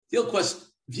DealQuest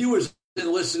viewers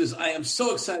and listeners, I am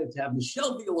so excited to have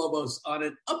Michelle Villalobos on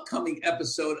an upcoming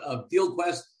episode of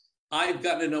DealQuest. I've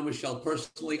gotten to know Michelle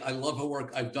personally. I love her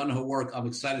work. I've done her work. I'm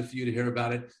excited for you to hear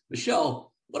about it.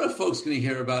 Michelle, what are folks going to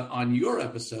hear about on your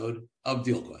episode of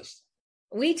DealQuest?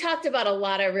 We talked about a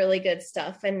lot of really good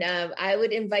stuff, and I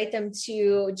would invite them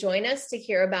to join us to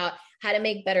hear about how to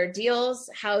make better deals,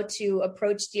 how to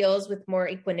approach deals with more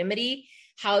equanimity,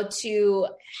 how to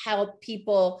help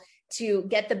people to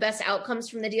get the best outcomes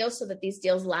from the deals so that these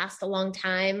deals last a long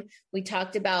time. We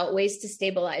talked about ways to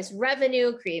stabilize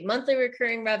revenue, create monthly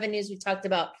recurring revenues. We talked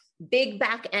about big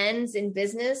back ends in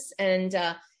business and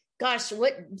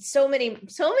so many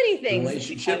things.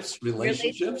 Relationships.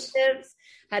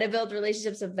 How to build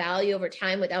relationships of value over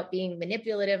time without being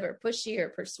manipulative or pushy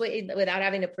or without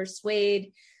having to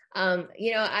persuade.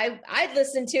 I'd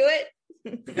listen to it.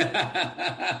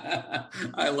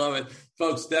 I love it.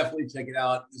 Folks, definitely check it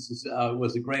out. This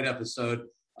was a great episode.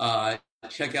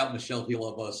 Check out Michelle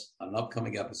Villalobos on an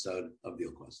upcoming episode of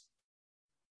DealQuest.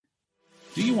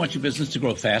 Do you want your business to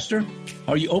grow faster?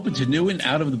 Are you open to new and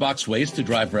out-of-the-box ways to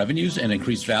drive revenues and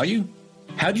increase value?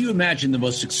 How do you imagine the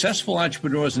most successful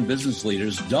entrepreneurs and business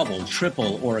leaders double,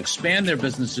 triple, or expand their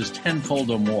businesses tenfold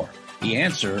or more? The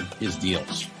answer is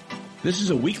deals. This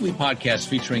is a weekly podcast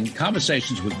featuring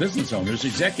conversations with business owners,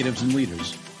 executives, and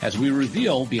leaders as we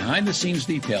reveal behind-the-scenes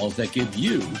details that give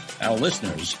you, our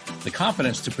listeners, the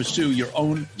confidence to pursue your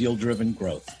own deal-driven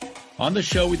growth. On the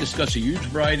show, we discuss a huge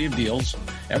variety of deals,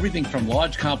 everything from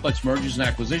large, complex mergers and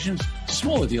acquisitions to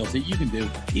smaller deals that you can do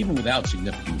even without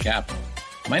significant capital.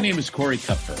 My name is Corey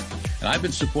Kupfer, and I've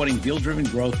been supporting deal-driven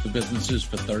growth for businesses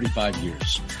for 35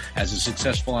 years as a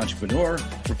successful entrepreneur,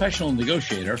 professional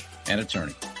negotiator, and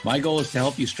attorney. My goal is to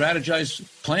help you strategize,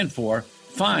 plan for,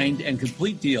 find, and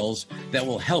complete deals that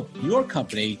will help your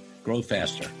company grow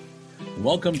faster.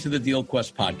 Welcome to the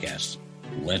DealQuest podcast.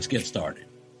 Let's get started.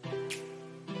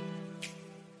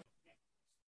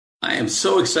 I am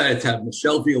so excited to have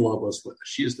Michelle Villalobos with us.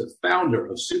 She is the founder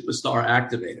of Superstar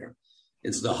Activator.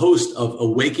 It's the host of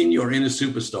Awaken Your Inner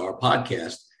Superstar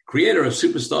podcast, creator of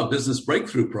Superstar Business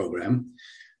Breakthrough Program,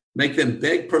 Make Them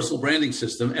Big personal branding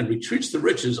system, and Retreats to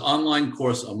Riches online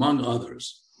course, among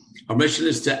others. Our mission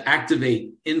is to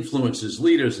activate influencers,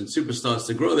 leaders, and superstars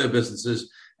to grow their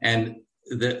businesses and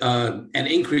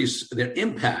increase their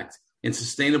impact in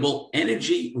sustainable,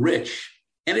 energy-rich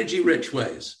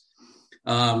ways.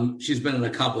 She's been an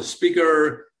accomplished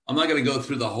speaker. I'm not going to go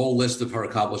through the whole list of her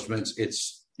accomplishments.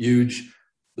 It's huge.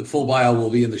 The full bio will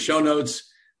be in the show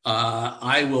notes.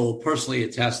 I will personally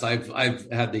attest.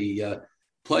 I've had the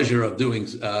pleasure of doing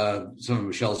some of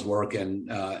Michelle's work,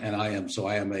 and I am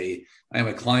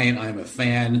a client. I am a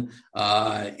fan,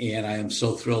 and I am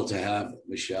so thrilled to have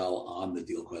Michelle on the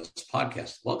DealQuest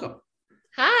podcast. Welcome.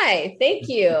 Hi, thank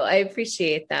you. I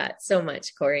appreciate that so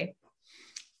much, Corey.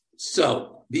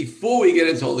 So before we get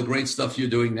into all the great stuff you're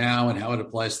doing now and how it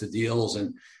applies to deals,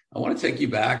 and I want to take you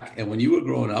back. And when you were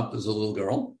growing up as a little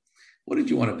girl, what did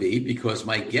you want to be? Because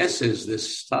my guess is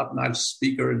this top-notch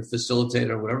speaker and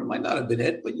facilitator, whatever, might not have been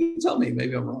it, but you tell me,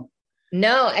 maybe I'm wrong.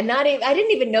 No, and I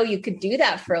didn't even know you could do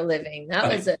that for a living.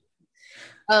 That was a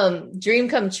dream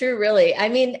come true, really. I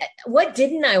mean, what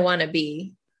didn't I want to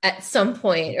be at some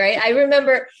point, right? I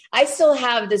remember I still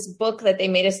have this book that they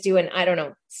made us do in,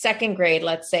 second grade,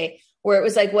 let's say, where it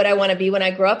was like what I want to be when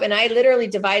I grow up. And I literally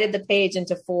divided the page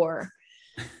into 4.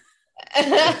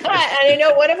 And I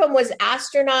know one of them was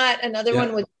astronaut. Another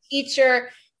one was teacher.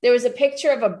 There was a picture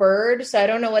of a bird. So I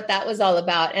don't know what that was all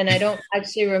about. And I don't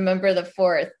actually remember the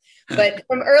 4th, but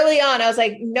from early on, I was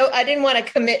like, no, I didn't want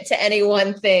to commit to any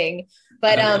one thing,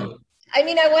 but, I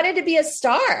wanted to be a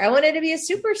star. I wanted to be a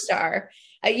superstar.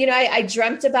 I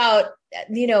dreamt about,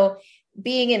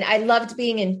 I loved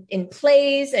being in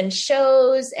plays and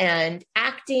shows and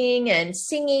acting and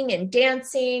singing and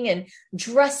dancing and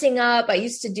dressing up. I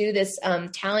used to do this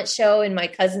talent show in my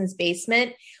cousin's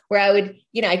basement where I would,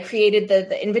 I created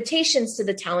the invitations to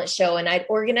the talent show, and I'd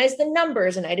organize the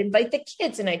numbers, and I'd invite the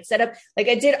kids, and I'd set up, I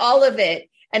did all of it.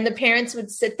 And the parents would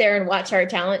sit there and watch our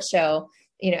talent show,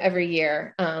 every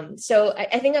year. So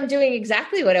I think I'm doing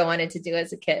exactly what I wanted to do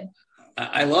as a kid.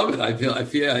 I love it. I feel,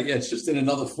 it's just in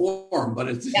another form, but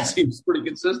it seems pretty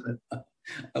consistent.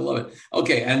 I love it.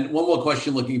 Okay. And one more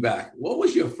question looking back. What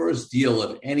was your first deal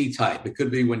of any type? It could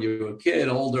be when you were a kid,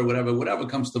 older, whatever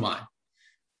comes to mind.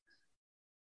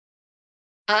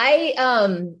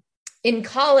 In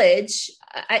college,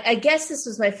 I guess this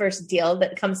was my first deal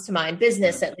that comes to mind,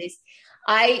 business at least.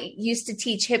 I used to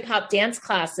teach hip hop dance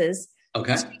classes to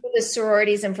the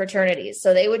sororities and fraternities.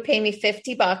 So they would pay me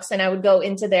 $50 and I would go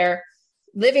into their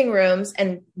living rooms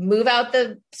and move out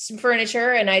the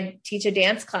furniture, and I'd teach a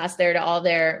dance class there to all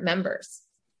their members.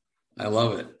 I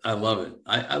love it. I love it.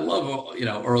 I love,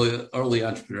 early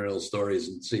entrepreneurial stories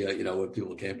and see, where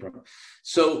people came from.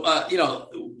 So,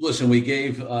 listen, we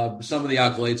gave some of the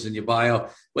accolades in your bio,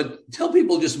 but tell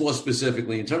people just more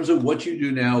specifically in terms of what you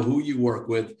do now, who you work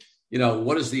with,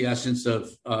 what is the essence of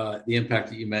the impact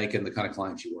that you make and the kind of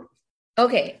clients you work with?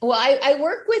 Okay. Well, I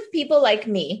work with people like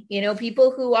me,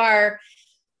 people who are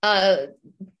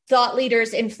thought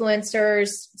leaders, influencers,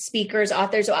 speakers,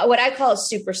 authors, what I call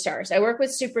superstars. I work with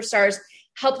superstars,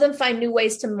 help them find new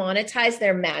ways to monetize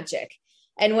their magic.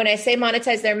 And when I say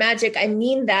monetize their magic, I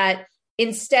mean that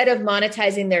instead of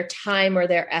monetizing their time or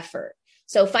their effort.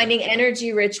 So finding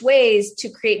energy rich ways to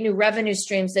create new revenue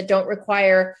streams that don't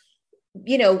require,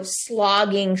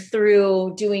 slogging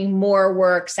through, doing more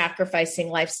work, sacrificing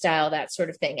lifestyle, that sort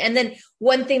of thing. And then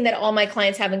one thing that all my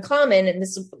clients have in common, and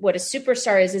this is what a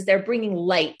superstar is they're bringing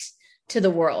light to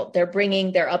the world.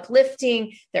 They're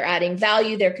uplifting, they're adding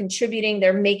value, they're contributing,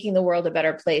 they're making the world a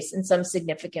better place in some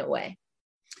significant way.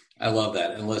 I love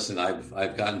that. And listen,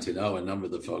 I've gotten to know a number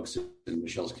of the folks in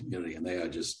Michelle's community, and they are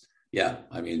just,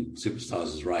 superstars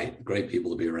is right. Great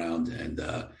people to be around. And,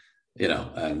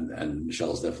 and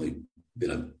Michelle's definitely been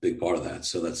a big part of that.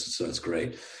 So that's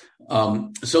great.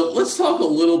 So let's talk a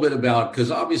little bit about,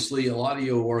 because obviously a lot of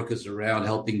your work is around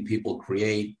helping people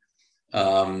create,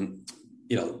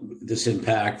 this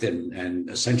impact and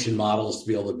ascension models to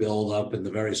be able to build up in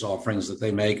the various offerings that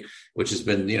they make, which has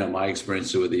been, my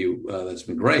experience with you. That's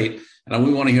been great. And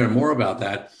we want to hear more about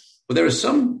that. But there are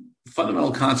some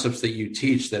fundamental concepts that you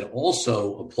teach that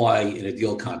also apply in a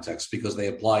deal context because they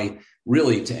apply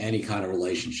really to any kind of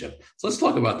relationship. So let's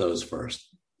talk about those first.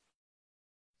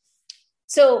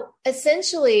 So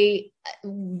essentially,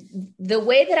 the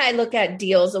way that I look at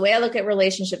deals, the way I look at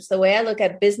relationships, the way I look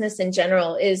at business in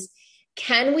general is,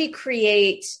 can we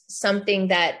create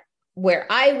something where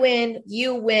I win,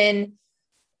 you win,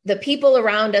 the people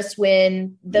around us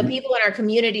win, the people in our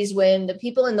communities win, the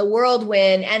people in the world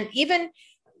win, and even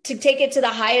to take it to the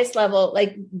highest level,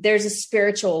 like there's a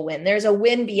spiritual win. There's a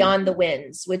win beyond the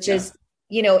wins, which is,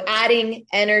 adding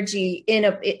energy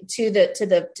to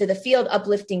the field,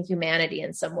 uplifting humanity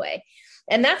in some way.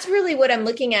 And that's really what I'm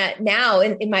looking at now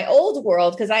in my old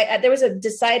world, because there was a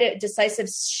decisive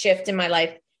shift in my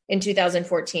life in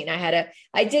 2014.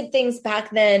 I did things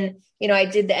back then. I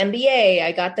did the MBA,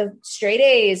 I got the straight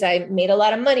A's, I made a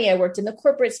lot of money. I worked in the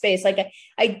corporate space. Like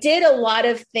I did a lot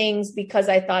of things because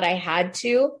I thought I had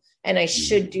to, and I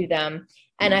should do them.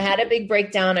 And I had a big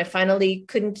breakdown. I finally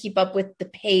couldn't keep up with the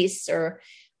pace or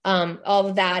all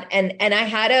of that. And I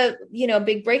had a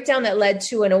big breakdown that led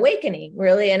to an awakening,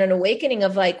 really. And an awakening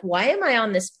of like, why am I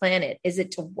on this planet? Is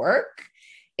it to work?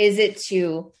 Is it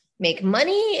to make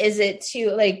money? Is it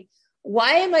to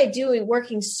why am I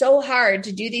working so hard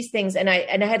to do these things? And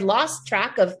I had lost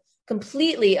track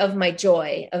completely of my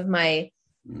joy, of my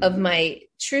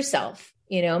true self,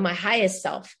 my highest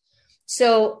self.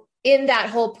 So in that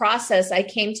whole process, I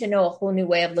came to know a whole new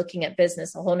way of looking at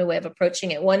business, a whole new way of approaching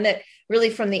it. One that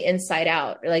really from the inside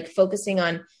out, like focusing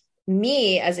on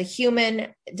me as a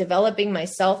human, developing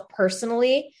myself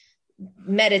personally,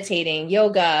 meditating,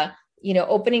 yoga,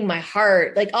 opening my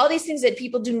heart, like all these things that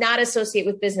people do not associate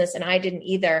with business. And I didn't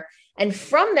either. And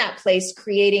from that place,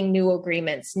 creating new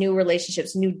agreements, new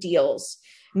relationships, new deals,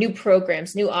 new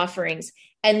programs, new offerings.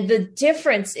 And the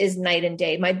difference is night and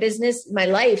day. My business, my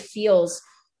life feels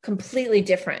completely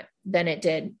different than it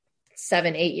did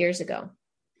 7-8 years ago.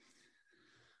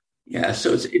 Yeah.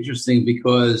 So it's interesting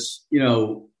because,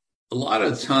 a lot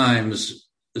of times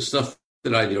the stuff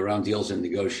that I do around deals and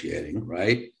negotiating,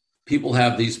 right? People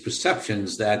have these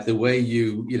perceptions that the way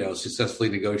you, successfully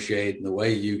negotiate and the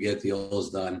way you get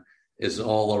deals done is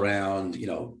all around,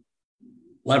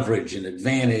 leverage and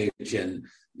advantage and,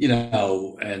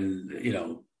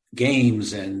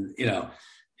 games and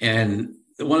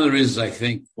one of the reasons I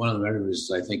think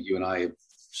you and I have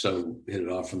so hit it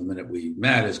off from the minute we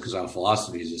met is because our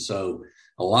philosophies are so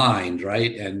aligned,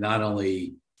 right? And not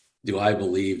only do I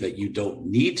believe that you don't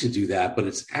need to do that, but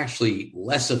it's actually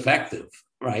less effective,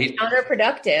 right?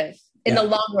 Counterproductive in the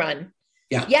long run.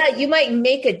 Yeah. Yeah. You might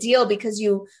make a deal because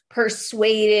you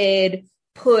persuaded,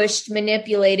 pushed,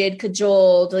 manipulated,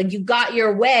 cajoled, like you got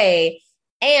your way.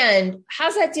 And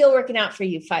how's that deal working out for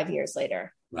you 5 years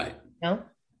later? Right. No?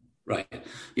 Right.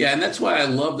 Yeah. And that's why I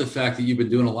love the fact that you've been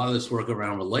doing a lot of this work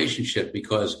around relationship,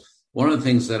 because one of the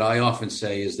things that I often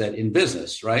say is that in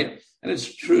business, right? And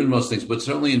it's true in most things, but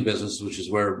certainly in business, which is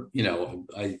where,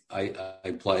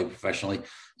 I play professionally.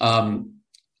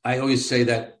 I always say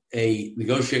that a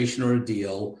negotiation or a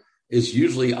deal is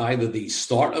usually either the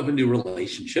start of a new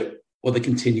relationship or the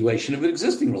continuation of an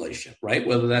existing relationship, right?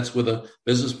 Whether that's with a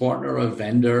business partner, a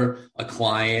vendor, a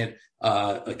client,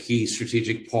 a key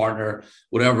strategic partner,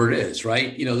 whatever it is,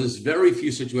 right? There's very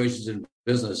few situations in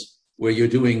business where you're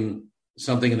doing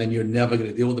something and then you're never going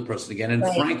to deal with the person again. And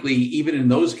frankly, even in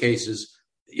those cases,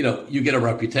 you get a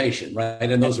reputation, right?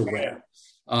 And those are rare.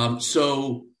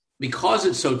 So because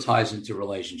it so ties into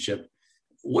relationship,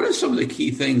 what are some of the key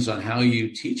things on how you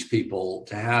teach people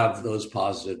to have those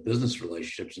positive business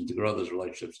relationships and to grow those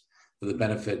relationships for the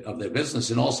benefit of their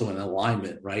business and also in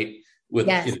alignment, right, with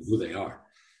who they are?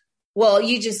 Well,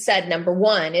 you just said number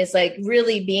one is like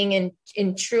really being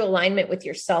in true alignment with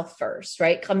yourself first,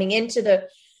 right? Coming into a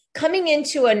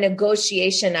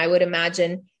negotiation, I would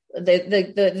imagine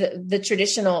the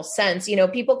traditional sense,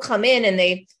 people come in and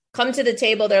they come to the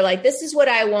table. They're like, this is what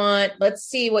I want. Let's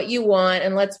see what you want.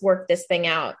 And let's work this thing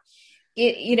out.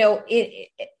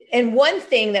 And one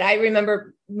thing that I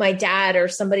remember my dad or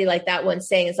somebody like that once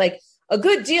saying is like, a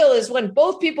good deal is when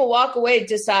both people walk away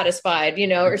dissatisfied,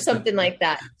 or something like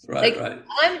that. Right.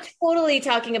 I'm totally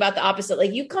talking about the opposite.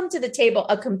 Like you come to the table,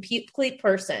 a complete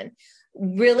person,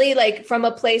 really like from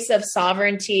a place of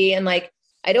sovereignty and like,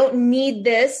 I don't need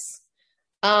this.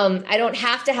 I don't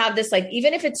have to have this, like,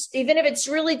 even if it's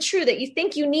really true that you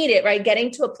think you need it, right? Getting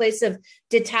to a place of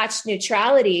detached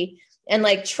neutrality and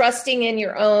like trusting in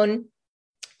your own,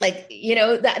 like,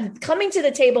 that coming to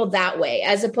the table that way,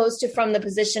 as opposed to from the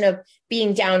position of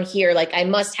being down here. Like, I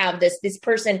must have this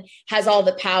person has all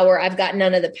the power. I've got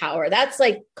none of the power. That's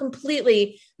like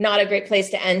completely not a great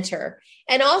place to enter.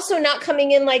 And also not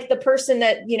coming in like the person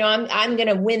that, I'm going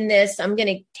to win this. I'm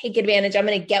going to take advantage. I'm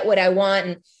going to get what I want.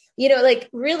 And, like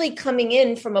really coming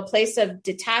in from a place of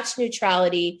detached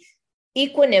neutrality,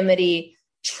 equanimity,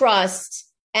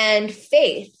 trust, and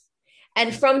faith.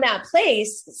 And from that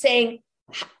place saying,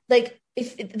 like,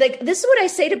 this is what I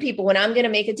say to people when I'm going to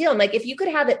make a deal. I'm like, if you could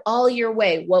have it all your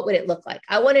way, what would it look like?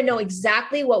 I want to know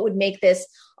exactly what would make this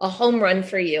a home run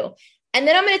for you. And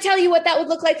then I'm going to tell you what that would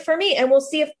look like for me. And we'll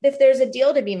see if there's a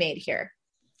deal to be made here.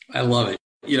 I love it.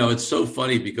 It's so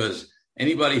funny because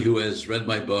anybody who has read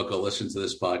my book or listened to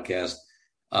this podcast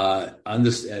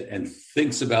and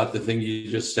thinks about the thing you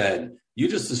just said, you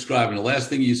just described, and the last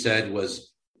thing you said was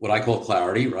what I call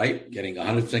clarity, right? Getting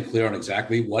 100% clear on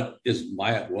exactly what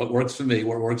works for me,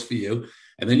 what works for you.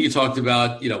 And then you talked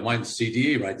about, mine's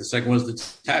CDE, right? The second one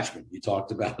is detachment. You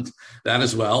talked about that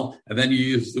as well. And then you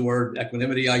used the word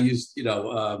equanimity. I used,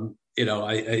 my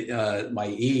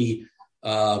E,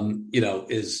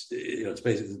 is, it's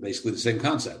basically the same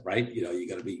concept, right? You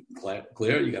got to be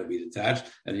clear, you got to be detached,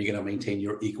 and then you got to maintain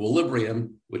your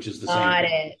equilibrium, which is the same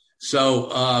thing. So,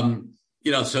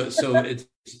 so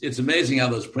it's amazing how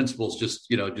those principles just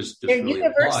really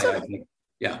universal. apply, I think.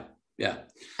 Yeah.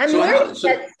 I'm learning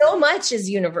that so much is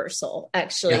universal,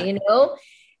 actually,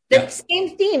 the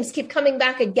same themes keep coming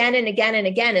back again and again and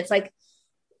again. It's like,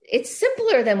 it's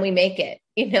simpler than we make it,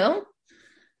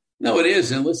 No, it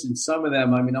is. And listen, some of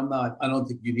them, I don't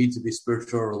think you need to be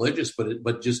spiritual or religious,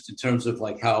 but just in terms of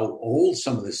like how old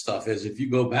some of this stuff is, if you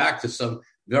go back to some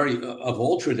very of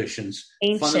old traditions,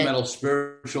 ancient, fundamental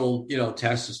spiritual,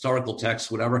 texts, historical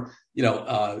texts, whatever,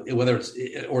 whether it's,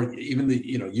 or even the,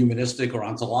 humanistic or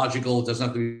ontological, it doesn't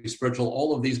have to be spiritual.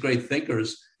 All of these great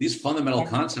thinkers, these fundamental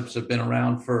concepts have been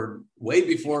around for way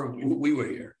before we were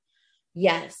here.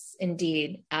 Yes,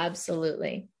 indeed.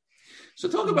 Absolutely. So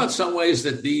talk about some ways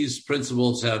that these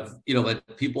principles have,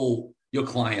 that people, your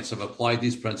clients have applied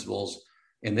these principles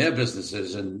in their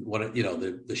businesses and what,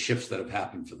 the shifts that have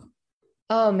happened for them.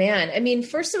 Oh, man.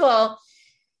 First of all,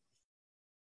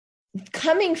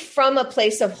 coming from a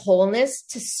place of wholeness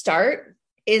to start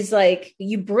is like,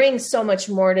 you bring so much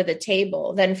more to the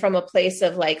table than from a place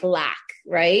of like lack,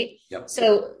 right? Yep.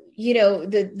 So,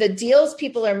 the deals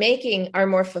people are making are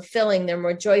more fulfilling. They're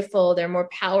more joyful. They're more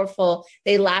powerful.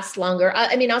 They last longer.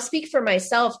 I'll speak for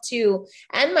myself too.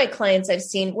 And my clients I've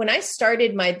seen when I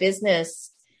started my business,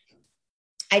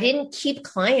 I didn't keep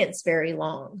clients very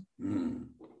long.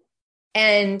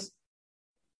 And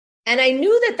I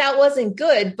knew that wasn't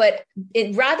good, but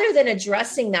rather than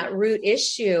addressing that root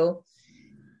issue,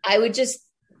 I would just,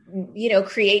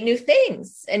 create new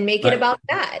things and make it about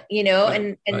that,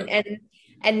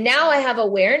 and now I have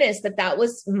awareness that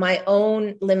was my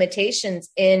own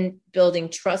limitations in building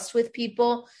trust with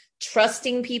people,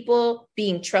 trusting people,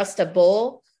 being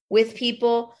trustable with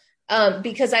people,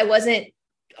 because I wasn't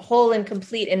whole and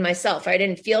complete in myself. I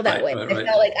didn't feel that way. I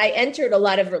felt like I entered a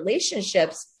lot of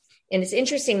relationships, and it's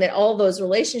interesting that all those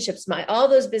relationships, all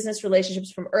those business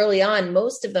relationships from early on,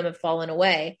 most of them have fallen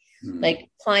away,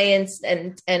 like clients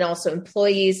and also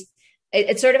employees.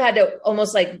 it sort of had to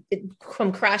almost like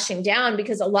come crashing down,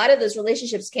 because a lot of those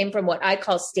relationships came from what I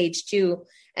call stage 2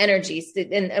 energies.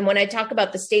 And when I talk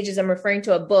about the stages, I'm referring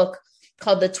to a book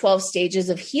called The 12 Stages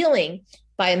of Healing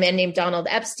by a man named Donald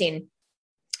Epstein.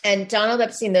 And Donald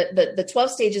Epstein, the 12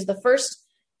 stages, the first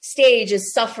stage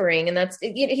is suffering. And that's,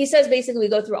 he says, basically we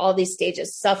go through all these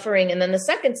stages, suffering. And then the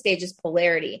second stage is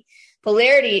polarity.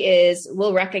 Polarity is,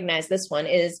 we'll recognize this one,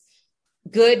 is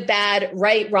good, bad,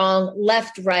 right, wrong,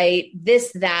 left, right,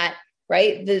 this, that,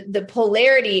 right? The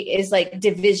polarity is like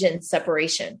division,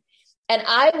 separation. And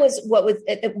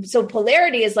so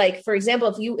polarity is like, for example,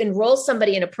 if you enroll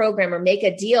somebody in a program or make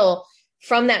a deal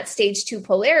from that stage 2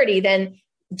 polarity, then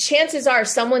chances are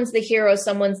someone's the hero,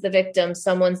 someone's the victim,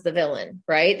 someone's the villain,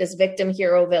 right? This victim,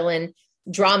 hero, villain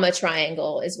drama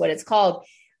triangle is what it's called.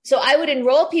 So I would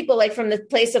enroll people like from the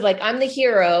place of like, I'm the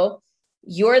hero,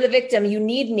 you're the victim, you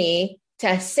need me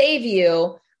to save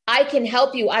you, I can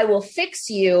help you, I will fix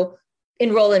you,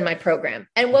 enroll in my program.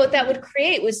 And what that would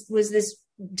create was this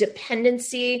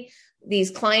dependency,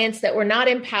 these clients that were not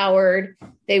empowered,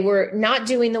 they were not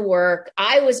doing the work.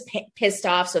 I was pissed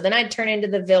off. So then I'd turn into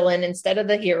the villain instead of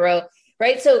the hero,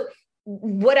 right? So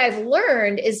what I've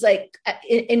learned is like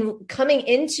in coming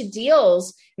into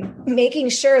deals, making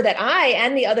sure that I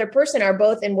and the other person are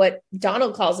both in what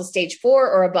Donald calls a stage 4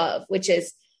 or above, which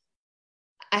is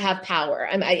I have power.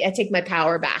 I take my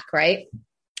power back, right?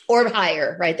 Or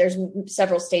higher, right? There's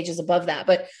several stages above that,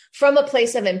 but from a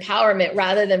place of empowerment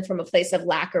rather than from a place of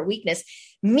lack or weakness.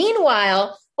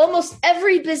 Meanwhile, almost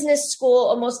every business school,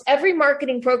 almost every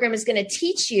marketing program is going to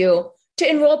teach you to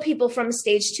enroll people from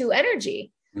stage 2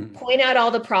 energy, point out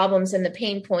all the problems and the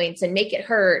pain points and make it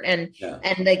hurt. And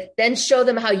like, then show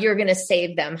them how you're going to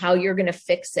save them, how you're going to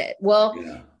fix it. Well,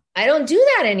 I don't do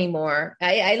that anymore.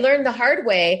 I learned the hard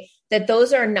way that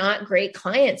those are not great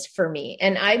clients for me.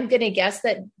 And I'm going to guess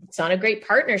that it's not a great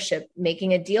partnership,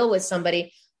 making a deal with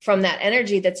somebody from that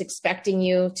energy that's expecting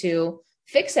you to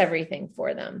fix everything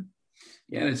for them.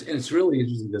 Yeah, and it's really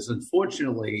interesting because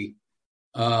unfortunately,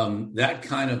 that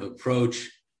kind of approach,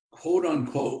 quote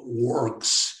unquote,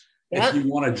 works if you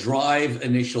want to drive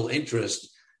initial interest.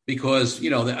 Because,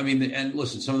 and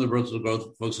listen, some of the personal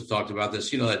growth folks have talked about this,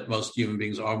 that most human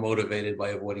beings are motivated by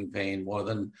avoiding pain more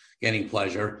than gaining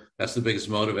pleasure. That's the biggest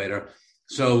motivator.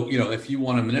 So, if you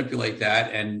want to manipulate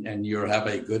that and you have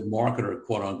a good marketer,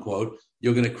 quote unquote,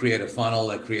 you're going to create a funnel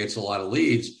that creates a lot of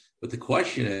leads. But the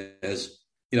question is,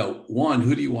 1,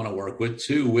 who do you want to work with?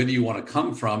 2, where do you want to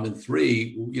come from? And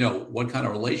 3, what kind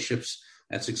of relationships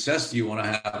and success do you want to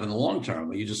have in the long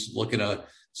term? Are you just looking to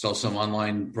sell some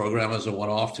online program as a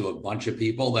one-off to a bunch of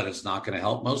people that it's not going to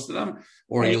help most of them?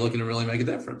 Or are you looking to really make a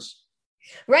difference?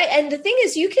 Right. And the thing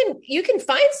is, you can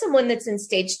find someone that's in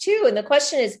stage 2. And the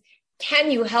question is,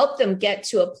 can you help them get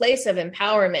to a place of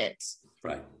empowerment?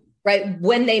 Right.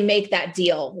 When they make that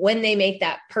deal, when they make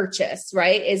that purchase,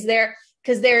 right?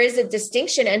 Because there is a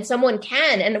distinction, and someone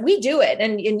can, and we do it.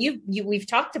 And we've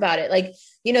talked about it. Like,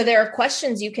 there are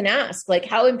questions you can ask, like,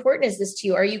 how important is this to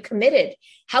you? Are you committed?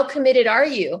 How committed are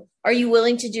you? Are you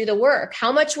willing to do the work?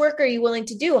 How much work are you willing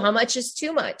to do? How much is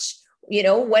too much?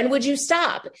 When would you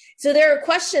stop? So there are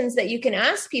questions that you can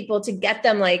ask people to get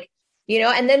them like,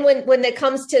 and then when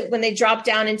they drop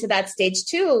down into that stage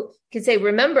 2, you can say,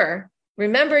 remember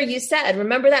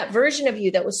that version of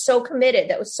you that was so committed,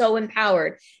 that was so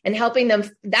empowered, and helping them.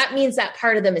 That means that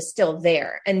part of them is still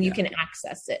there and you can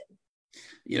access it.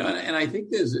 And I think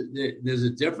there's a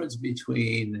difference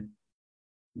between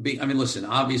listen,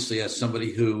 obviously as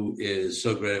somebody who is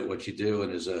so great at what you do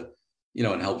and is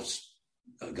and helps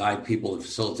guide people and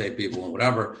facilitate people and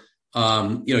whatever,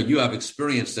 you have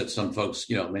experience that some folks,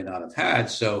 may not have had.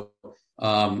 So,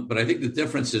 but I think the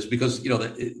difference is because,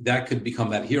 that could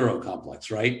become that hero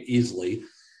complex, right? Easily.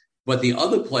 But the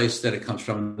other place that it comes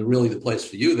from, really the place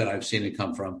for you that I've seen it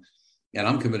come from, and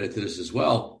I'm committed to this as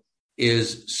well,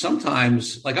 is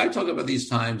sometimes, like I talk about these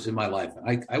times in my life,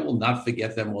 I will not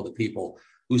forget them, or the people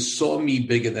who saw me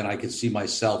bigger than I could see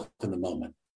myself in the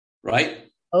moment, right?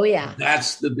 Oh, yeah.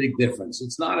 That's the big difference.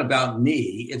 It's not about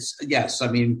me. It's,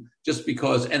 just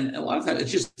because, and a lot of times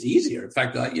it's just easier. In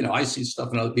fact, I see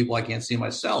stuff in other people I can't see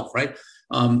myself, right?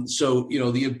 So,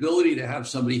 the ability to have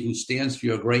somebody who stands for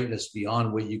your greatness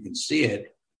beyond where you can see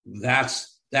it,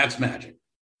 that's magic.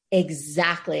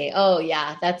 Exactly. Oh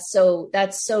yeah. That's so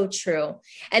true.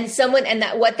 And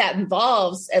what that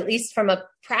involves, at least from a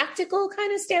practical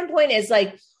kind of standpoint, is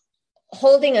like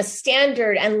holding a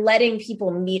standard and letting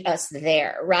people meet us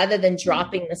there rather than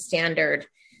dropping the standard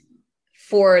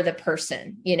for the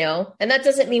person, and that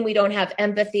doesn't mean we don't have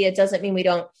empathy. It doesn't mean we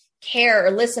don't care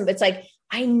or listen, but it's like,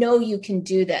 I know you can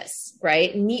do this,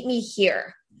 right? Meet me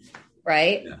here.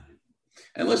 right? Yeah.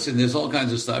 And listen, there's all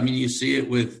kinds of stuff. I mean, you see it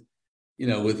with,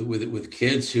 with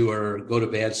kids who go to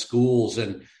bad schools,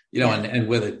 and, and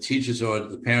whether teachers or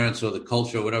the parents or the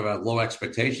culture or whatever have low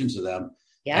expectations of them.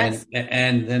 Yes.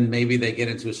 And then maybe they get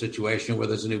into a situation where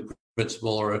there's a new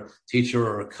principal or a teacher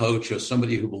or a coach or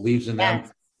somebody who believes in them.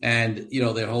 And,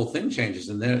 their whole thing changes,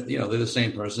 and they're the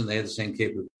same person. They have the same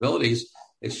capabilities.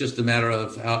 It's just a matter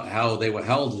of how they were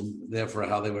held, and therefore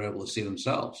how they were able to see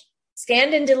themselves.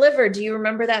 Stand and Deliver. Do you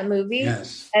remember that movie?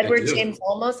 Yes. Edward James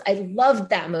Olmos. I loved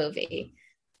that movie.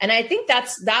 And I think that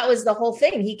was the whole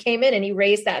thing. He came in and he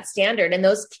raised that standard, and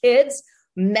those kids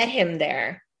met him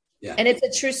there. Yeah. And it's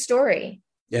a true story.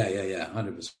 Yeah.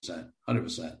 100%.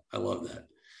 I love that.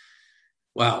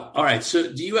 Wow. All right.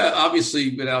 So do you have,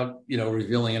 obviously, without,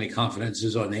 revealing any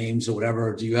confidences or names or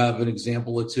whatever, do you have an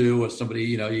example or two, or somebody,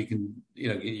 you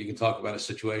can talk about a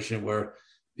situation where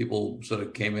people sort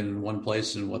of came in one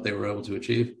place and what they were able to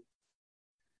achieve?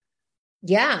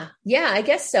 Yeah, I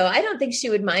guess so. I don't think she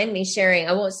would mind me sharing.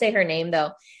 I won't say her name though,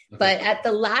 okay. But at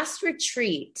the last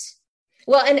retreat,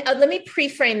 well, and let me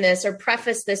pre-frame this or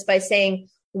preface this by saying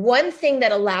one thing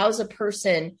that allows a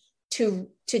person to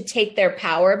take their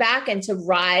power back and to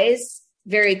rise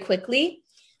very quickly,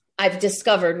 I've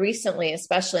discovered recently,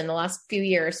 especially in the last few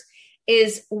years,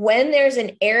 is when there's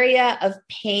an area of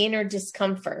pain or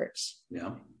discomfort,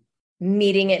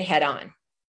 meeting it head on.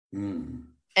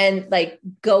 And like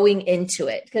going into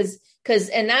it, because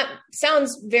and that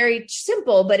sounds very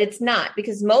simple, but it's not,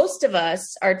 because most of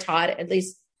us are taught, at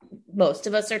least most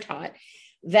of us are taught,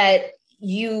 that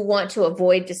you want to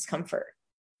avoid discomfort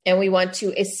and we want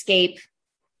to escape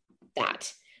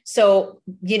that. So,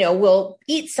 we'll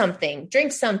eat something,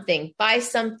 drink something, buy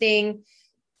something,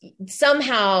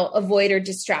 somehow avoid or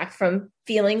distract from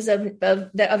feelings of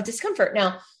discomfort.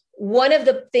 Now, one of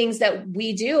the things that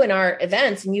we do in our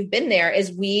events, and you've been there,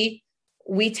 is we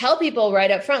tell people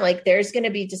right up front, like, there's going to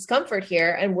be discomfort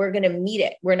here and we're going to meet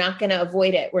it. We're not going to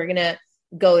avoid it. We're going to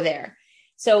go there.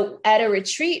 So at a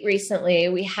retreat recently,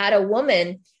 we had a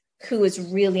woman who was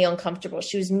really uncomfortable.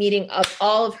 She was meeting up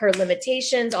all of her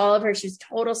limitations, she was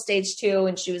total stage 2.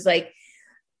 And she was like,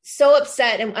 so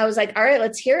upset. And I was like, all right,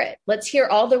 let's hear it. Let's hear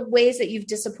all the ways that you've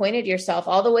disappointed yourself,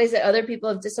 all the ways that other people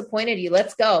have disappointed you.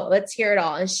 Let's go. Let's hear it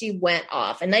all. And she went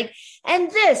off and like, and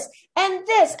this, and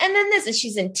this, and then this. And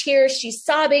she's in tears, she's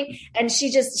sobbing. And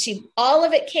all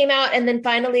of it came out. And then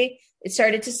finally it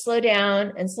started to slow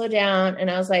down.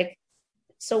 And I was like,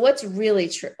 so what's really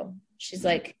true? She's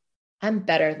like, I'm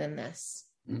better than this.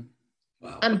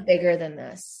 Wow. I'm bigger than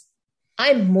this.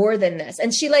 I'm more than this.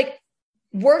 And she like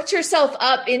worked herself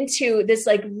up into this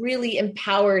like really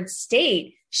empowered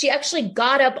state. She actually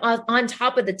got up on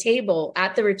top of the table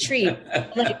at the retreat,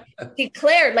 like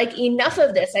declared like, enough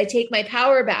of this. I take my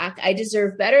power back. I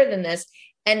deserve better than this.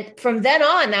 And from then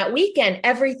on, that weekend,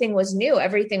 everything was new.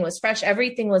 Everything was fresh.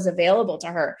 Everything was available to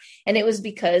her. And it was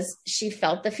because she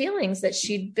felt the feelings that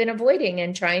she'd been avoiding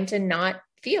and trying to not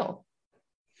feel.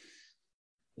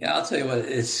 Yeah, I'll tell you what,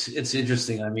 it's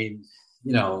interesting. I mean,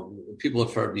 people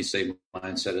have heard me say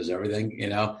mindset is everything,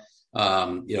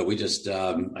 we just,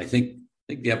 I think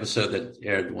the episode that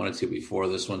aired 1 or 2 before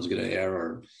this one's going to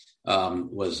air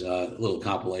was a little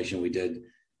compilation we did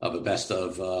of a best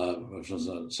of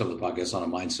some of the podcasts on a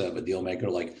mindset of a deal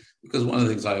maker. Like, because one of the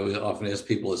things I always often ask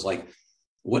people is like,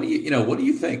 what do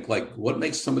you think? Like, what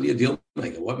makes somebody a deal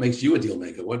maker? What makes you a deal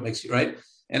maker? What makes you, right?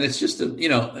 And it's just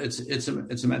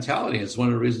it's a mentality. It's one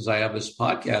of the reasons I have this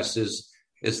podcast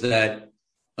is that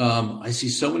I see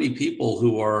so many people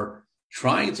who are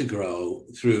trying to grow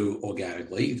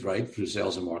organically, right? Through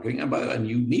sales and marketing. And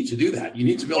you need to do that. You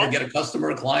need to be able to get a customer,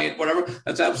 a client, whatever.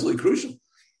 That's absolutely crucial.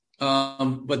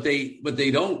 But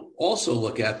they don't also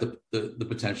look at the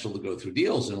potential to go through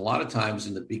deals. And a lot of times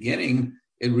in the beginning,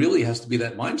 it really has to be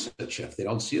that mindset shift. They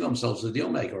don't see themselves as a deal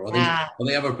maker, or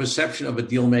they have a perception of a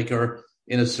deal maker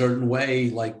in a certain way,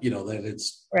 like, that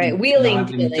it's right. Wheeling.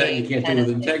 You can't do it with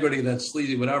integrity. That's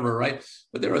sleazy, whatever. Right.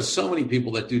 But there are so many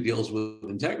people that do deals with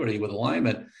integrity, with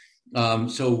alignment.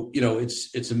 So,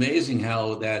 it's amazing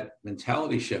how that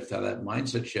mentality shift, how that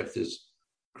mindset shift is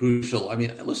crucial. I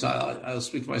mean, listen, I'll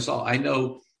speak for myself. I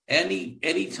know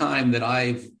any time that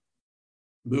I've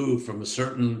moved from a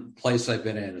certain place I've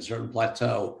been in, a certain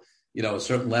plateau, a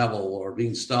certain level, or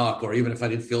being stuck, or even if I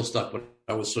didn't feel stuck, but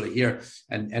I was sort of here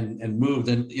and moved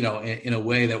in a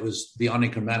way that was beyond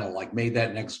incremental, like made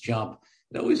that next jump.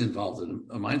 It always involved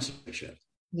a mindset shift.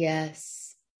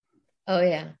 Yes. Oh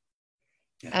yeah.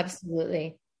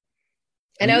 Absolutely.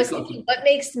 And I was thinking, what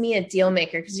makes me a deal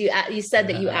maker? Because you said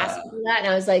that you asked me that, and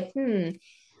I was like,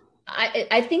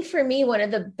 I think for me, one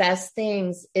of the best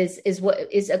things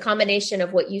is a combination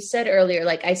of what you said earlier.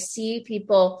 Like I see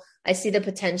people, I see the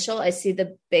potential, I see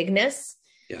the bigness.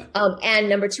 Yeah. And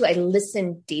number two, I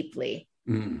listen deeply.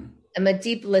 I'm a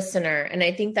deep listener. And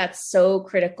I think that's so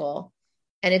critical.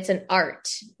 And it's an art,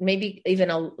 maybe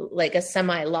even a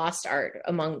semi-lost art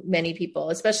among many people,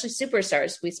 especially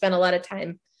superstars. We spend a lot of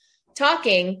time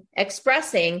talking,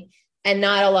 expressing, and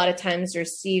not a lot of times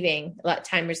receiving.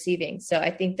 So I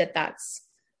think that that's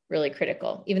really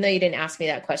critical. Even though you didn't ask me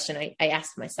that question, I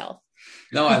asked myself.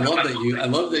 No, I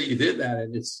love that you did that.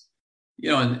 And it's,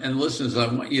 and listeners,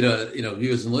 I want you to,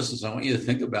 viewers and listeners, I want you to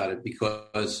think about it,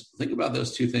 because think about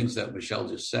those two things that Michelle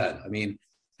just said. I mean,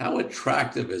 how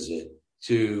attractive is it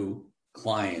to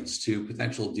clients, to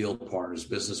potential deal partners,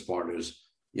 business partners,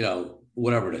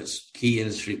 whatever it is, key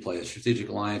industry players, strategic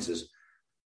alliances,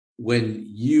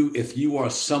 if you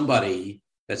are somebody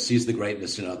that sees the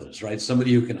greatness in others, right?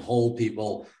 Somebody who can hold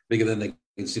people bigger than they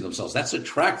can see themselves, that's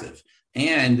attractive.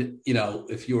 And,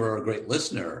 if you are a great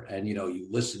listener and, you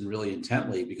listen really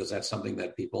intently, because that's something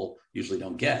that people usually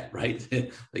don't get,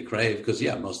 right? They crave, because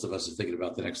most of us are thinking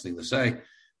about the next thing to say.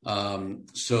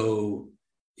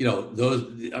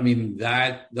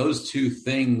 Those two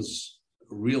things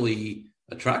really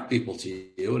attract people to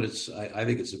you. And I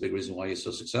think it's a big reason why you're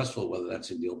so successful, whether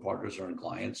that's in deal partners or in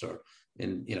clients or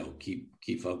in,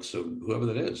 key folks or whoever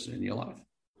that is in your life.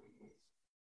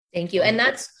 Thank you. And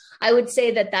I would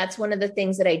say that's one of the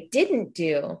things that I didn't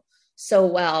do so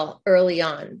well early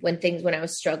on when I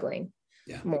was struggling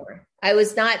more. I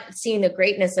was not seeing the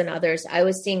greatness in others. I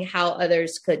was seeing how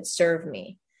others could serve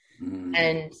me.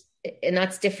 And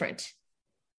that's different.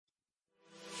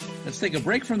 Let's take a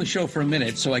break from the show for a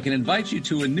minute so I can invite you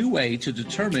to a new way to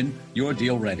determine your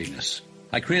deal readiness.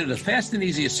 I created a fast and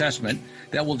easy assessment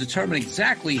that will determine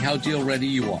exactly how deal ready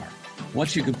you are.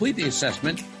 Once you complete the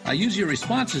assessment, I use your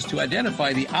responses to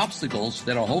identify the obstacles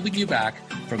that are holding you back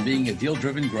from being a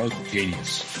deal-driven growth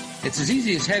genius. It's as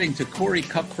easy as heading to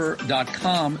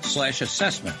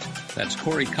CoreyKupfer.com/assessment. That's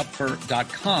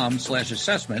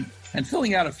CoreyKupfer.com/assessment and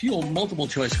filling out a few multiple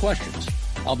choice questions.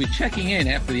 I'll be checking in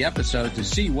after the episode to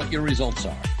see what your results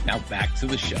are. Now back to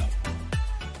the show.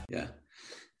 Yeah.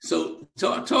 So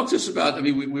talk to us about,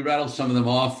 we rattled some of them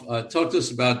off. Talk to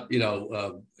us about,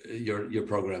 your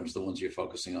programs, the ones you're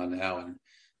focusing on now, and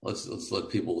let's let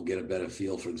people get a better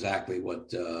feel for exactly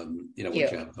what, what you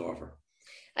have to offer.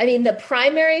 The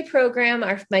primary program,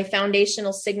 my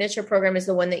foundational signature program, is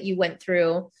the one that you went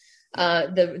through,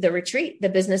 the retreat, the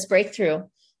business breakthrough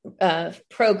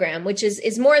program, which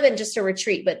is more than just a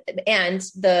retreat, and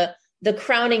the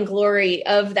crowning glory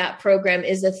of that program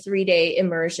is a 3-day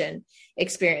immersion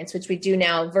experience, which we do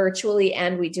now virtually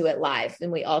and we do it live,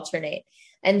 and we alternate.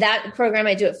 And that program,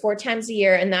 I do it 4 times a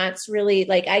year. And that's really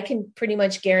I can pretty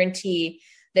much guarantee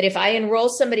that if I enroll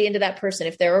somebody into that person,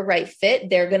 if they're a right fit,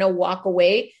 they're going to walk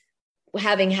away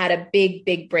having had a big,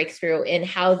 big breakthrough in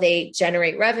how they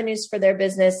generate revenues for their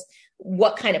business,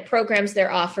 what kind of programs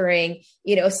they're offering,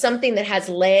 something that has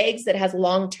legs, that has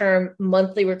long-term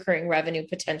monthly recurring revenue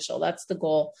potential. That's the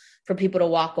goal, for people to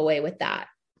walk away with that.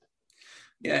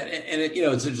 Yeah. And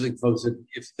it's interesting, folks, if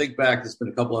you think back, there's been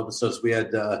a couple episodes. We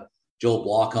had Joel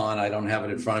Block on. I don't have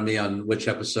it in front of me on which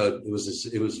episode. It was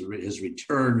his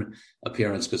return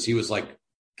appearance, because he was like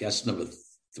guest number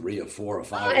 3 or 4 or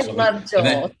 5. I love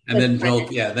Joel. Then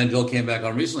Joel came back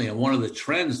on recently. And one of the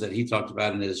trends that he talked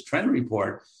about in his trend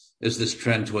report is this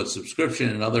trend towards subscription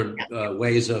and other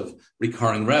ways of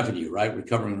recurring revenue, right?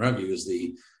 Recurring revenue is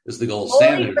the gold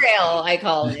standard. Holy Grail, I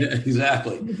call it.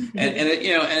 Exactly.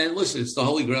 and listen, it's the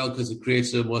Holy Grail because it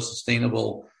creates a more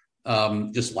sustainable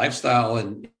just lifestyle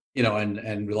and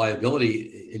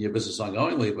reliability in your business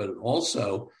ongoingly, but it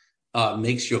also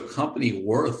makes your company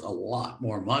worth a lot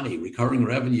more money. Recurring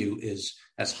revenue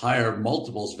has higher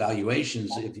multiples,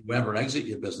 valuations if you ever exit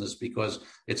your business, because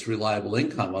it's reliable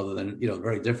income, other than,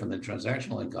 very different than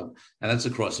transactional income. And that's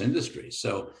across industries.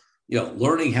 So,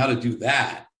 learning how to do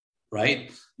that,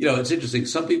 right? It's interesting.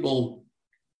 Some people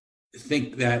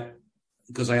think that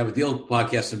because I have a deal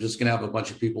podcast, I'm just going to have a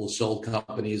bunch of people who sold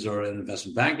companies or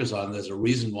investment bankers on. There's a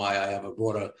reason why I have a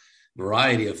broader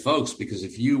variety of folks, because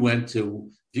if you go to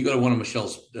one of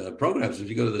Michelle's programs, if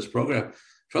you go to this program,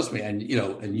 trust me, and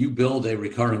you build a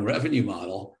recurring revenue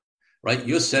model, right?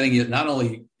 You're setting it, not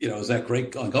only, is that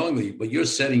great ongoingly, but you're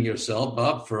setting yourself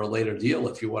up for a later deal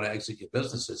if you want to exit your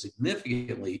business at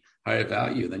significantly higher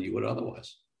value than you would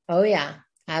otherwise. Oh yeah,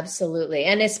 absolutely.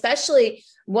 And especially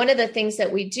one of the things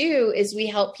that we do is we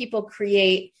help people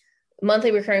create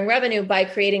monthly recurring revenue by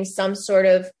creating some sort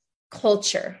of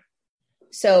culture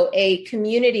So a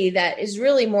community that is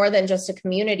really more than just a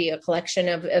community, a collection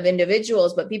of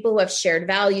individuals, but people who have shared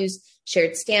values,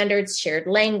 shared standards, shared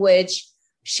language,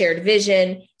 shared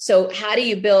vision. So how do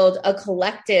you build a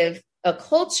collective, a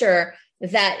culture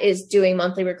that is doing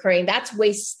monthly recurring? That's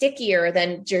way stickier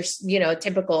than just, a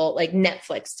typical like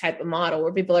Netflix type of model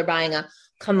where people are buying a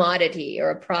commodity or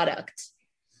a product.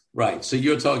 Right. So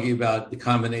you're talking about the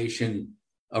combination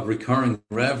of recurring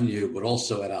revenue, but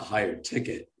also at a higher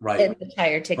ticket, right? At a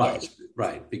higher ticket.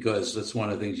 Right. Because that's one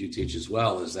of the things you teach as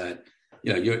well is that,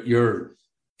 you're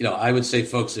I would say,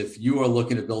 folks, if you are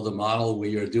looking to build a model where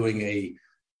you're doing a,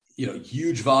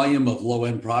 huge volume of low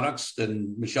end products,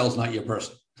 then Michelle's not your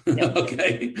person. Yep.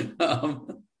 Okay.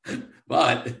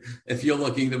 But if you're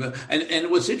looking to, and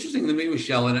what's interesting to me,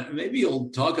 Michelle, and maybe you'll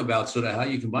talk about sort of how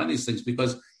you combine these things,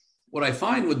 because what I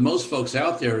find with most folks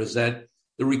out there is that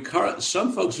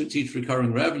some folks who teach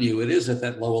recurring revenue, it is at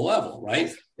that lower level,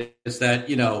 right? It's that,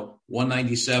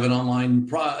 197 online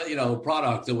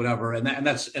product or whatever. And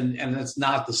that's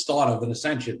not the start of an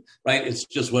ascension, right? It's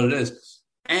just what it is.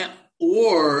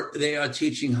 Or they are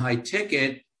teaching high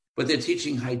ticket, but they're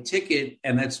teaching high ticket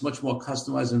and that's much more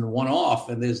customized and one-off,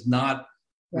 and there's not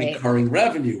recurring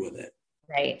revenue with it.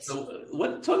 Right. So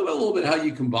talk about a little bit how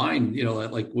you combine,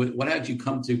 what had you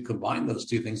come to combine those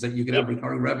two things that you could have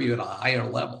recurring revenue at a higher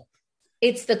level?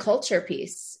 It's the culture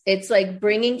piece. It's like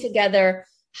bringing together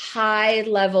high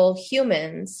level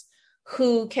humans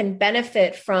who can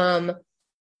benefit from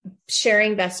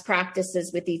sharing best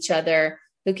practices with each other,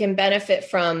 who can benefit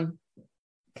from,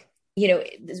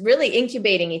 really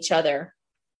incubating each other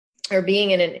or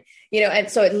being in an,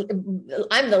 and so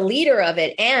I'm the leader of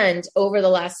it. And over the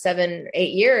last 7-8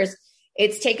 years,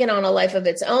 it's taken on a life of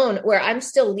its own where I'm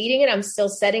still leading it. I'm still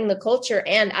setting the culture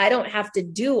and I don't have to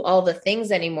do all the things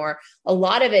anymore. A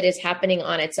lot of it is happening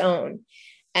on its own.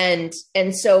 And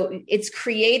so it's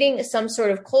creating some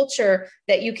sort of culture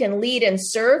that you can lead and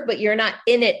serve, but you're not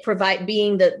in it,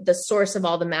 being the source of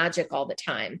all the magic all the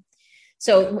time.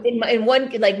 So in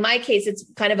one, like my case, it's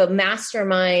kind of a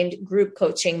mastermind group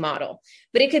coaching model,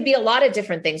 but it could be a lot of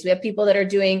different things. We have people that are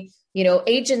doing,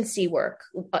 agency work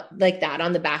like that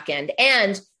on the back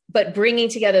end, but bringing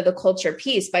together the culture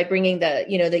piece by bringing the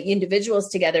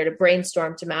individuals together to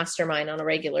brainstorm, to mastermind on a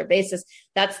regular basis.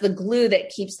 That's the glue that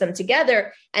keeps them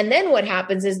together. And then what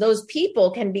happens is those people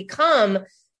can become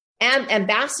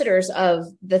ambassadors of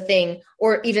the thing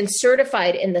or even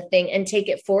certified in the thing and take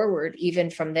it forward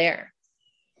even from there.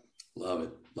 Love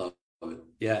it.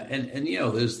 Yeah. And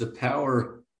there's the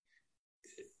power,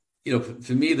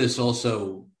 for me, this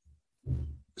also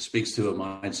speaks to a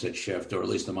mindset shift, or at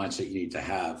least a mindset you need to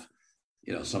have.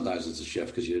 Sometimes it's a shift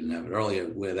because you didn't have it earlier,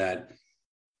 where that,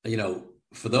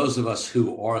 for those of us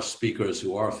who are speakers,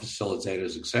 who are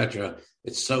facilitators, et cetera,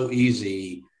 it's so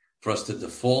easy for us to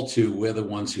default to we're the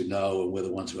ones who know and we're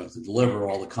the ones who have to deliver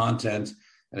all the content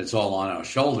and it's all on our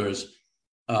shoulders.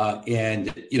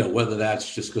 Whether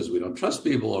that's just because we don't trust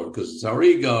people or because it's our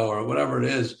ego or whatever it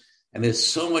is. And there's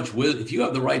so much wisdom. If you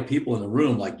have the right people in the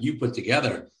room, like you put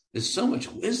together, there's so much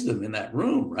wisdom in that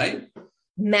room, right?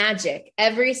 Magic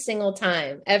every single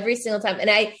time. And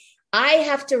I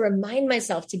have to remind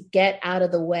myself to get out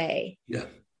of the way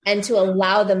and to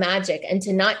allow the magic and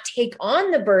to not take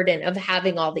on the burden of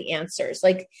having all the answers.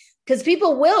 Like, because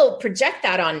people will project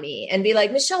that on me and be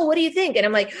like, Michelle, what do you think? And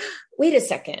I'm like, wait a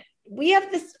second. We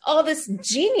have all this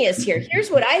genius here.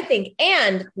 Here's what I think.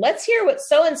 And let's hear what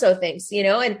so-and-so thinks,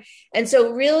 and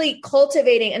so really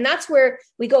cultivating. And that's where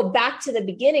we go back to the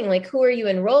beginning. Like, who are you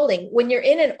enrolling? When you're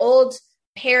in an old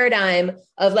paradigm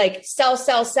of like,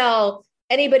 sell,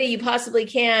 anybody you possibly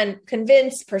can,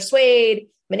 convince, persuade,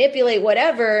 manipulate,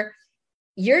 whatever,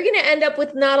 you're going to end up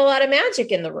with not a lot of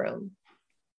magic in the room.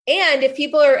 And if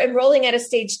people are enrolling at a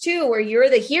stage 2 where you're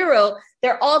the hero,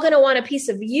 they're all going to want a piece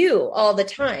of you all the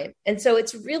time. And so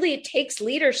it takes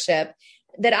leadership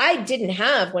that I didn't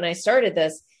have when I started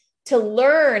this, to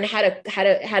learn how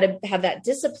to have that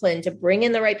discipline, to bring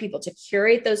in the right people, to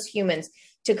curate those humans,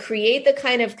 to create the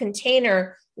kind of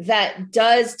container that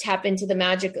does tap into the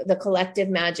magic, the collective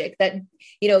magic, that,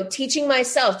 teaching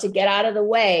myself to get out of the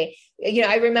way.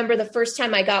 I remember the first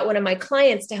time I got one of my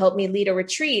clients to help me lead a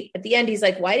retreat. At the end, he's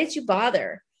like, why did you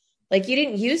bother? Like, you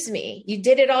didn't use me. You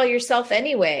did it all yourself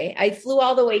anyway. I flew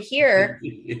all the way here.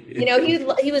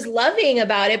 He was loving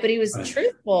about it, but he was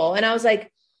truthful. And I was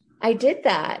like, I did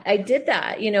that. I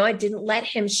didn't let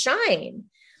him shine.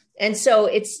 And so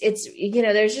it's,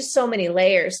 there's just so many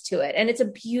layers to it, and it's a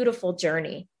beautiful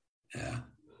journey.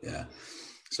 Yeah.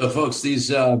 So folks,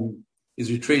 these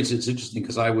retreats, it's interesting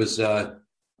because I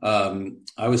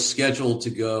was scheduled to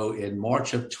go in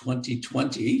March of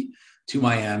 2020 to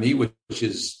Miami, which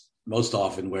is most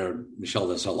often where Michelle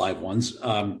does her live ones.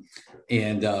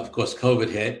 And of course, COVID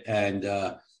hit, and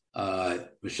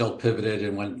Michelle pivoted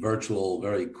and went virtual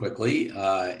very quickly,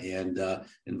 and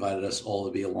invited us all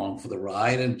to be along for the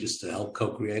ride and just to help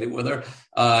co-create it with her.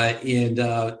 And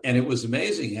it was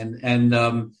amazing. And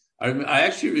I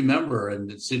actually remember,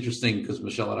 and it's interesting because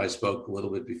Michelle and I spoke a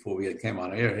little bit before we came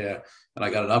on air here, and I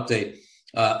got an update.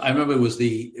 I remember it was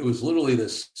literally the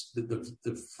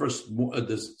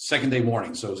second day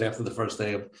morning, so it was after the first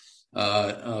day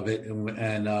of it,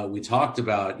 and we talked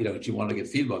about, she wanted to get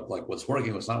feedback, like what's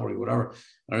working, what's not working, whatever.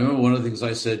 I remember one of the things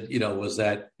I said, was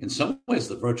that in some ways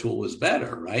the virtual was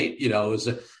better, right?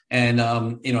 And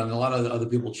a lot of other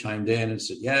people chimed in and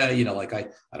said, yeah, like I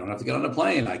don't have to get on a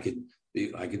plane. I could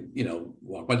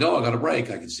walk my dog on a break.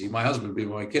 I could see my husband, be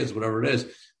with my kids, whatever it is.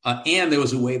 And there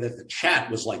was a way that the chat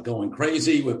was like going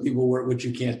crazy with people, which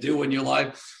you can't do when you're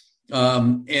live.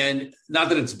 And not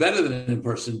that it's better than in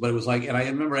person, but it was like, and I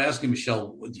remember asking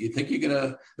Michelle, do you think you're going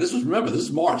to, this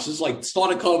is March. This is like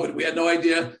start of COVID. We had no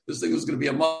idea this thing was going to be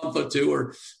a month or two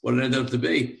or what it ended up to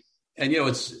be. And,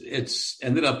 it's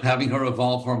ended up having her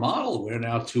evolve her model. We're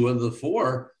now 2 out of the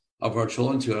 4 are virtual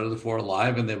and 2 out of the 4 are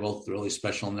live, and they're both really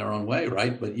special in their own way.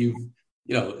 Right. But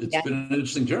it's been an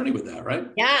interesting journey with that, right?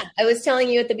 Yeah. I was telling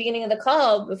you at the beginning of the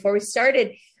call before we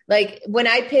started, like when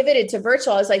I pivoted to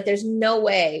virtual, I was like, there's no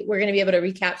way we're going to be able to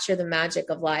recapture the magic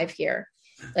of live here.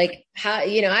 Like how,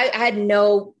 I had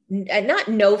not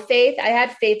no faith. I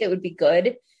had faith it would be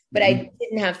good, but I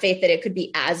didn't have faith that it could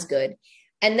be as good.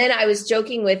 And then I was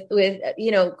joking with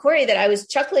Corey, that I was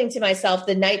chuckling to myself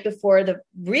the night before the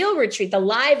real retreat, the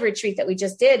live retreat that we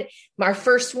just did, our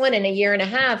first one in a year and a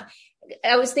half.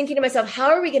 I was thinking to myself, how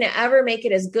are we going to ever make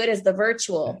it as good as the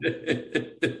virtual?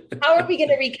 How are we going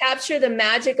to recapture the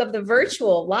magic of the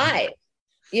virtual live?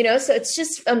 So it's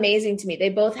just amazing to me. They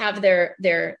both have their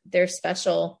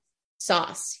special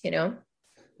sauce, Hey,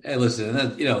 listen,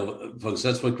 and folks,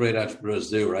 that's what great entrepreneurs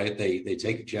do, right? They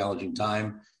take a challenging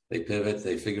time, they pivot,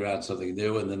 they figure out something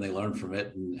new, and then they learn from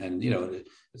it. And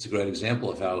it's a great example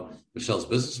of how Michelle's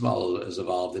business model has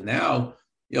evolved. And now,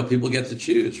 people get to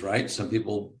choose, right? Some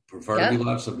people prefer to be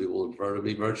live. Some people prefer to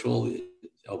be virtual. It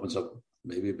opens up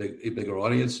maybe a bigger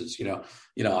audience. It's,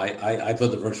 I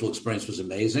thought the virtual experience was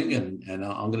amazing, and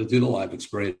I'm going to do the live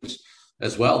experience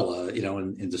as well,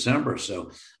 in December.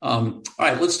 So, all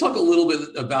right, let's talk a little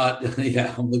bit about,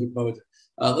 I'm looking forward to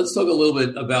let's talk a little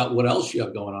bit about what else you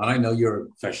have going on. I know you're a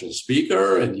professional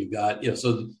speaker, and you got,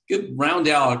 so round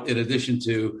out, in addition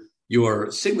to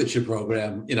your signature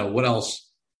program, what else,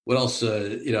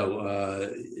 that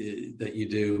you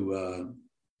do,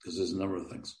 because there's a number of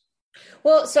things.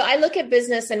 Well, so I look at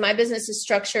business, and my business is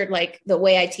structured like the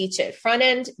way I teach it: front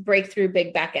end, breakthrough,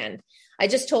 big back end. I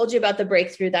just told you about the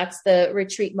breakthrough. That's the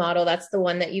retreat model. That's the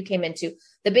one that you came into.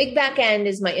 The big back end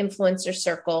is my influencer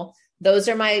circle. That's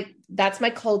my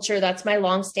culture. That's my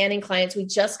longstanding clients. We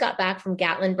just got back from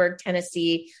Gatlinburg,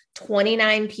 Tennessee,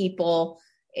 29 people,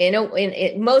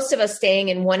 most of us staying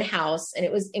in one house, and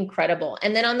it was incredible.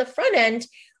 And then on the front end,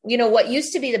 what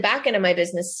used to be the back end of my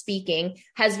business, speaking,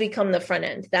 has become the front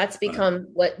end. That's become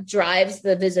what drives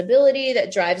the visibility,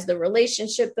 that drives the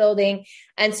relationship building.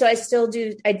 And so I'd still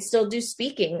do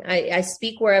speaking. I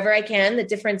speak wherever I can. The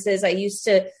difference is I used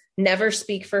to never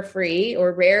speak for free,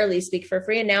 or rarely speak for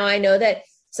free. And now I know that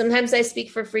sometimes I speak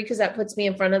for free because that puts me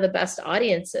in front of the best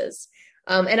audiences.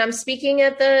 And I'm speaking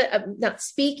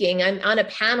I'm on a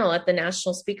panel at the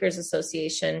National Speakers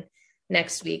Association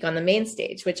next week on the main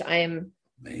stage, which I am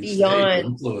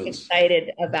beyond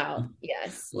excited about.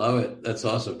 Yes. Love it. That's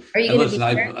awesome. Are you going to be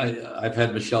there? I've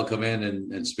had Michelle come in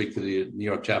and speak to the New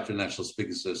York chapter of the National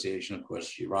Speakers Association. Of course,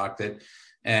 she rocked it.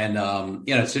 And,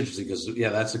 it's interesting because,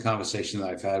 that's a conversation that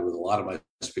I've had with a lot of my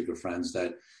speaker friends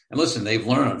and listen, they've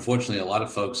learned, unfortunately, a lot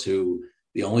of folks who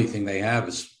the only thing they have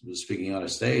is speaking on a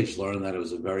stage, learned that it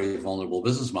was a very vulnerable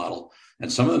business model.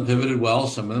 And some of them pivoted well,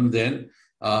 some of them didn't.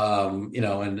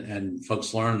 And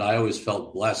folks learned. I always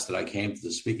felt blessed that I came to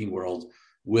the speaking world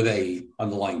with a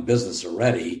underlying business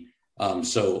already.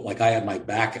 So like I had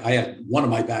one of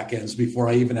my back ends before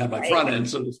I even had my front end,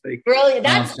 so to speak. Brilliant.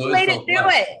 That's the way to do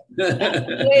it. That's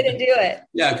the way to do it.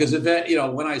 Yeah. Because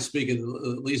when I speak, it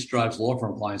at least drives law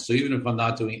firm clients. So even if I'm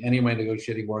not doing any of my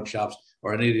negotiating workshops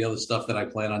or any of the other stuff that I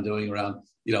plan on doing around,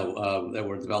 that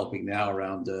we're developing now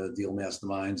around deal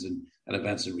masterminds and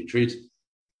events and retreats,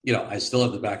 I still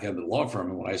have the back end of the law firm.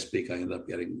 And when I speak, I end up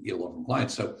getting law firm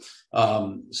clients. So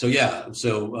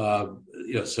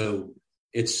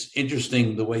it's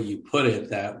interesting the way you put it,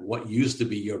 that what used to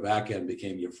be your back end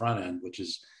became your front end, which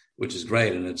is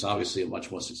great. And it's obviously a much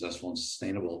more successful and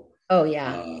sustainable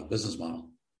business model.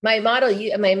 My model,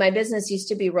 my business used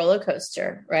to be roller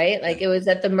coaster, right? Like it was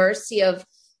at the mercy of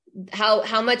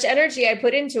how much energy I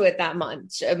put into it that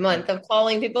month, a month of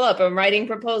calling people up and writing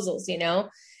proposals,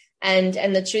 and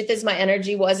the truth is my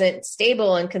energy wasn't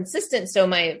stable and consistent. So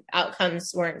my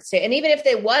outcomes weren't stable. And even if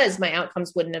they was, my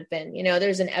outcomes wouldn't have been,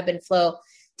 there's an ebb and flow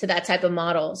to that type of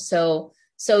model. So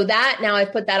that now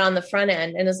I've put that on the front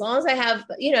end. And as long as I have,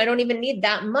 I don't even need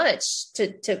that much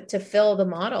to fill the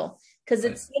model. Because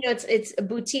it's a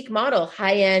boutique model,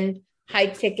 high end, high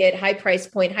ticket, high price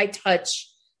point, high touch.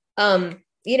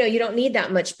 You don't need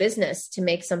that much business to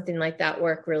make something like that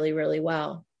work really, really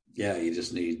well. Yeah, you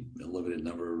just need a limited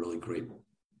number of really great.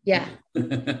 Yeah.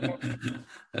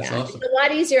 That's awesome. It's a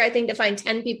lot easier, I think, to find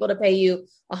 10 people to pay you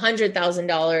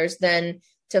 $100,000 than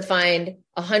to find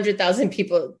 100,000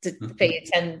 people to pay you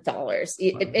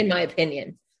 $10, in my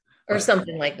opinion, or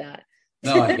something like that.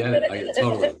 No, I get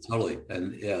it. Totally.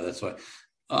 And yeah, that's why.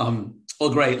 Well,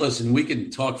 great. Listen, we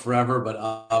can talk forever, but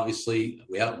obviously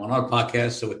we have on our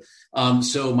podcast.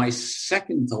 So my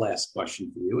second to last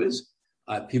question for you is,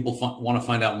 people want to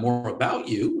find out more about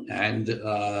you and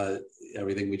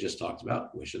everything we just talked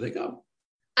about. Where should they go?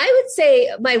 I would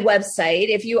say my website.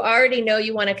 If you already know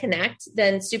you want to connect,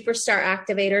 then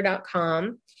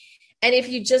superstaractivator.com. And if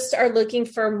you just are looking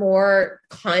for more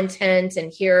content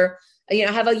and hear, I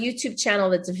have a YouTube channel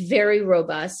that's very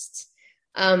robust.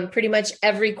 Pretty much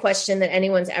every question that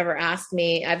anyone's ever asked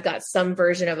me, I've got some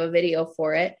version of a video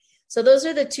for it. So those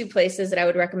are the two places that I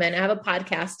would recommend. I have a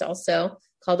podcast also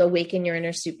called Awaken Your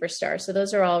Inner Superstar. So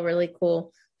those are all really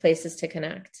cool places to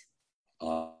connect.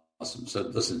 Awesome. So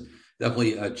listen,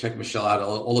 definitely check Michelle out.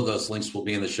 All of those links will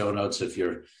be in the show notes. If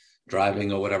you're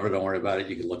driving or whatever, don't worry about it.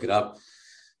 You can look it up.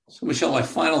 So Michelle, my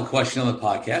final question on the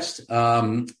podcast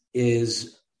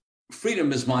is,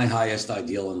 freedom is my highest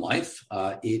ideal in life.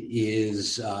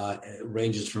 It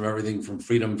ranges from everything from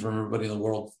freedom from everybody in the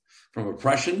world, from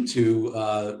oppression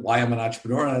to why I'm an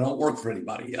entrepreneur and I don't work for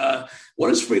anybody. What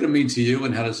does freedom mean to you,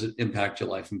 and how does it impact your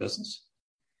life and business?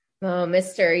 Oh,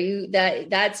 Mister,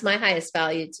 that's my highest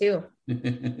value too.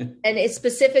 And it's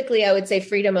specifically, I would say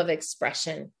freedom of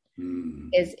expression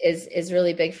is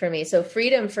really big for me. So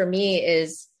freedom for me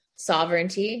is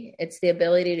sovereignty. It's the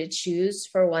ability to choose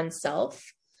for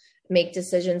oneself, make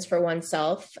decisions for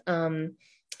oneself. And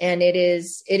it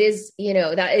is,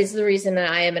 that is the reason that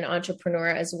I am an entrepreneur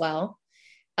as well.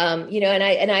 I'm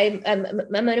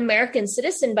an American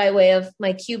citizen by way of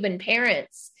my Cuban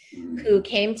parents who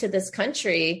came to this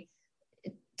country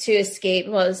to escape.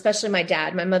 Well, especially my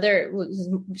dad. My mother,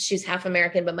 she's half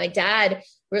American, but my dad,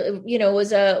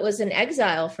 was an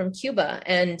exile from Cuba,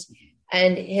 and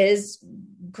his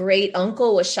great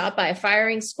uncle was shot by a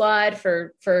firing squad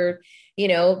for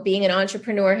being an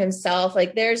entrepreneur himself.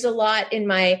 Like there's a lot in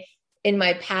my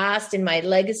past, in my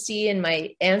legacy, in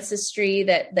my ancestry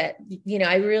that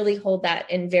I really hold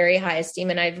that in very high esteem.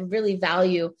 And I really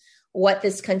value what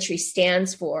this country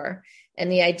stands for and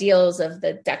the ideals of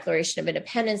the Declaration of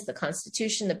Independence, the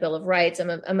Constitution, the Bill of Rights.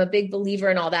 I'm a big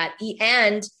believer in all that.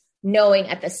 And knowing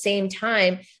at the same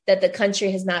time that the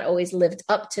country has not always lived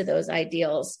up to those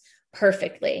ideals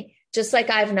perfectly, just like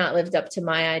I've not lived up to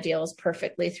my ideals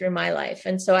perfectly through my life.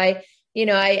 And so I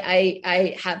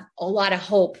have a lot of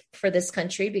hope for this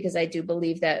country, because I do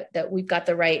believe that we've got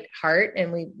the right heart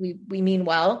and we mean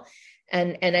well.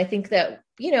 And I think that,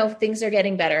 things are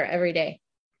getting better every day.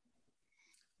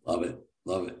 Love it.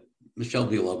 Michelle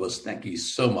Villalobos, thank you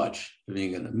so much for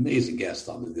being an amazing guest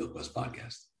on the DealQuest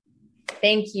podcast.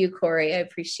 Thank you, Corey. I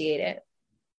appreciate it.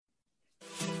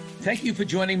 Thank you for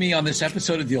joining me on this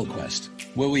episode of DealQuest,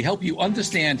 where we help you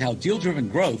understand how deal-driven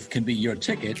growth can be your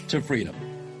ticket to freedom.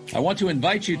 I want to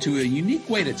invite you to a unique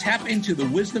way to tap into the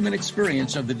wisdom and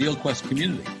experience of the DealQuest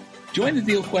community. Join the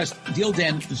DealQuest Deal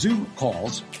Den Zoom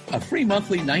calls, a free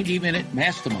monthly 90-minute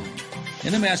mastermind.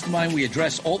 In the mastermind, we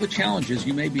address all the challenges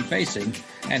you may be facing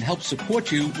and help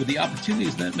support you with the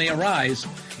opportunities that may arise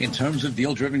in terms of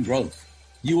deal-driven growth.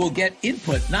 You will get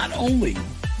input not only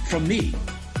from me,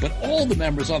 but all the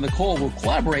members on the call will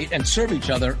collaborate and serve each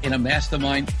other in a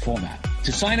mastermind format.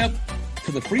 To sign up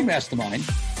for the free mastermind,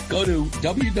 go to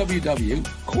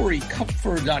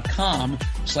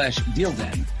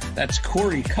www.coreykupfer.com/dealden. That's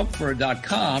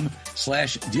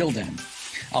coreykupfer.com/dealden.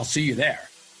 I'll see you there.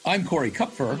 I'm Corey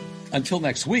Kupfer. Until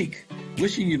next week,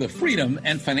 wishing you the freedom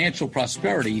and financial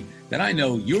prosperity that I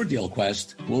know your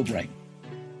DealQuest will bring.